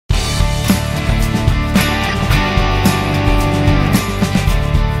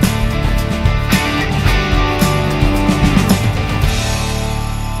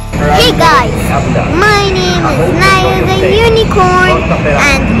Hey guys, my name is Naya the Unicorn,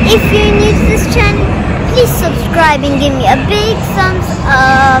 and if you're new to this channel, please subscribe and give me a big thumbs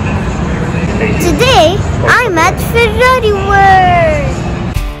up. Today, I'm at Ferrari World.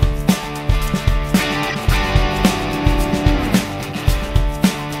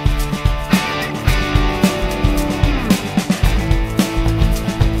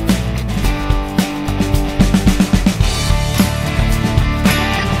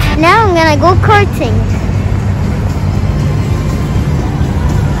 Now I'm gonna go karting.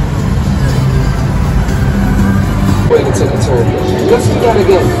 Way to take a turn. Let's do that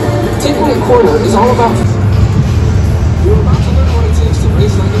again. Taking a corner is all about... You're about to learn what it takes to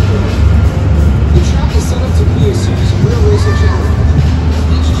race like a pro. The track is set up to be a series of real racing challenges.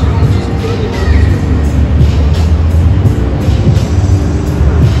 Each challenge is fairly hard to do.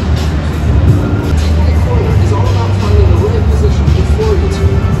 Taking a corner is all about finding the right position before you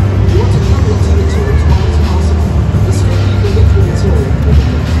turn. You want to come into the turn as long as possible. The sooner you can get through the turn, the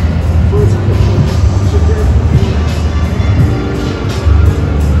better. For example, should there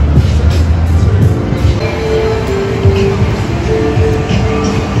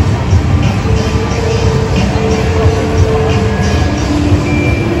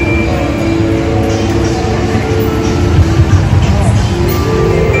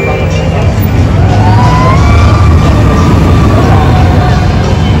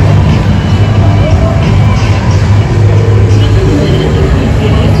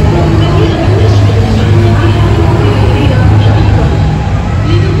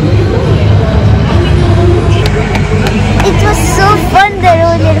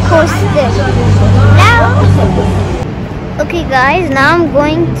Okay guys, now I'm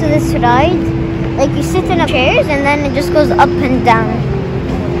going to this ride. Like you sit in a chairs and then it just goes up and down.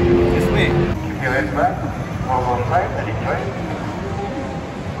 This way. If you head back, one more time, and enjoy.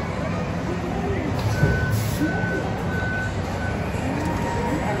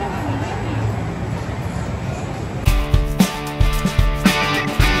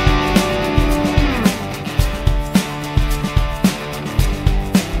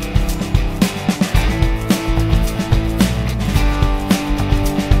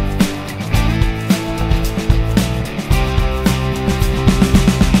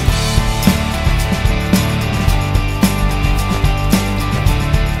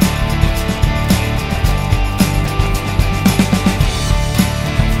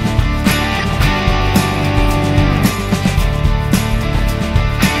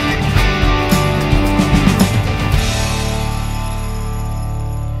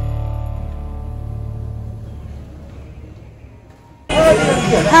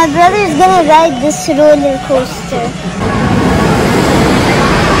 My brother is gonna ride this roller coaster.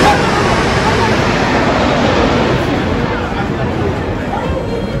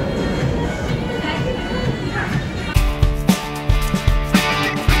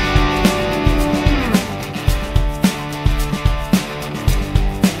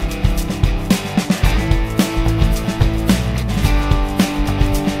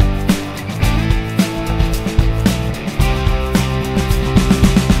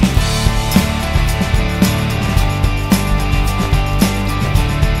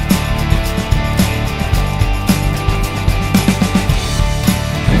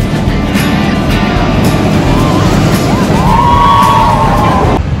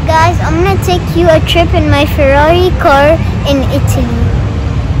 Take you a trip in my Ferrari car in Italy.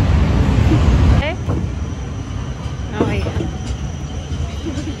 Oh yeah.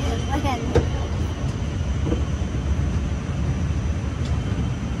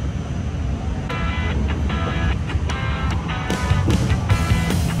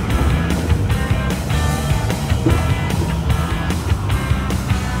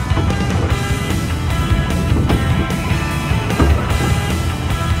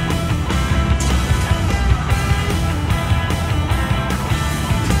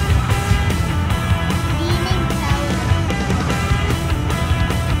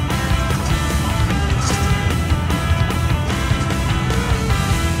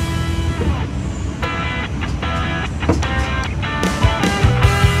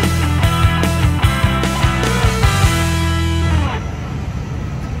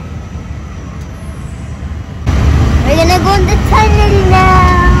 We're gonna go in the tunnel now.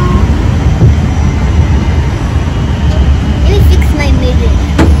 Let me fix my mirror.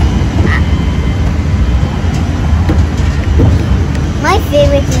 My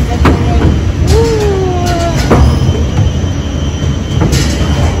favorite is the tunnel.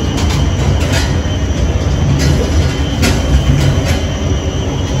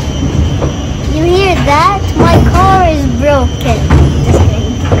 You hear that? My car is broken. Just kidding.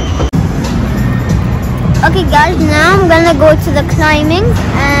 Okay guys, now I'm gonna go to the climbing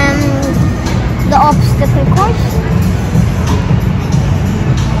and the obstacle course.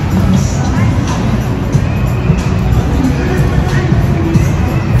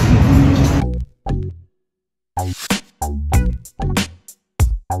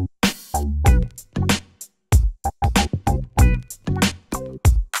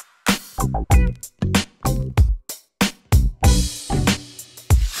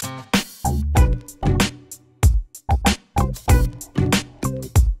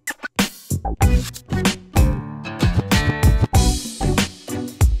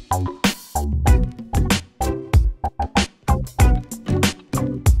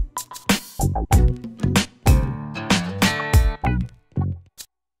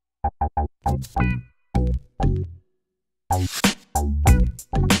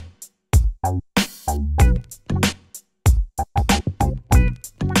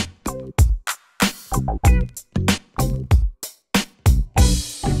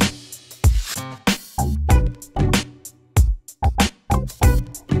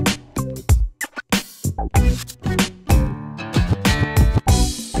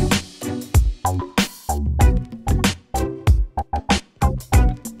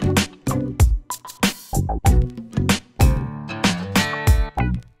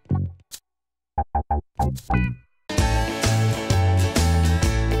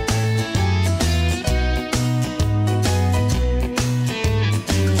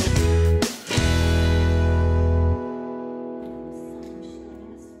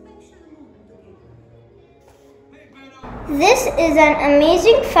 This is an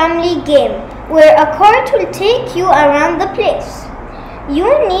amazing family game where a cart will take you around the place. You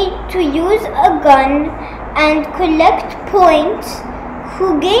need to use a gun and collect points.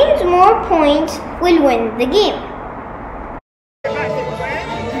 Who gains more points will win the game.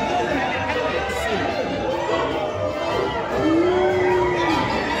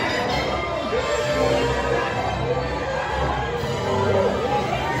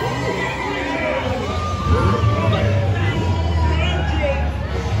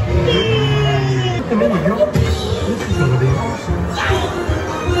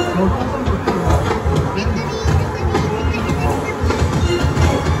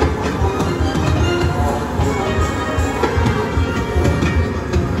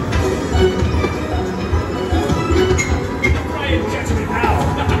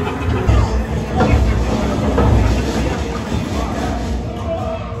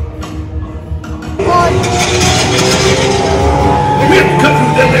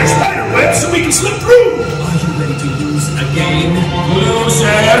 Slip through! Are you ready to lose again?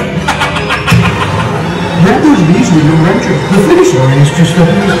 Loser! That was an easy no entry. The finish line is just up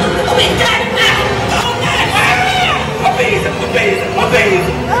here. We got it now! Oh, nice! Amazing, amazing,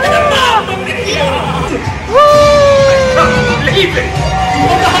 amazing! I can't believe it!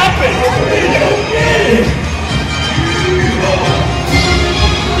 What happened?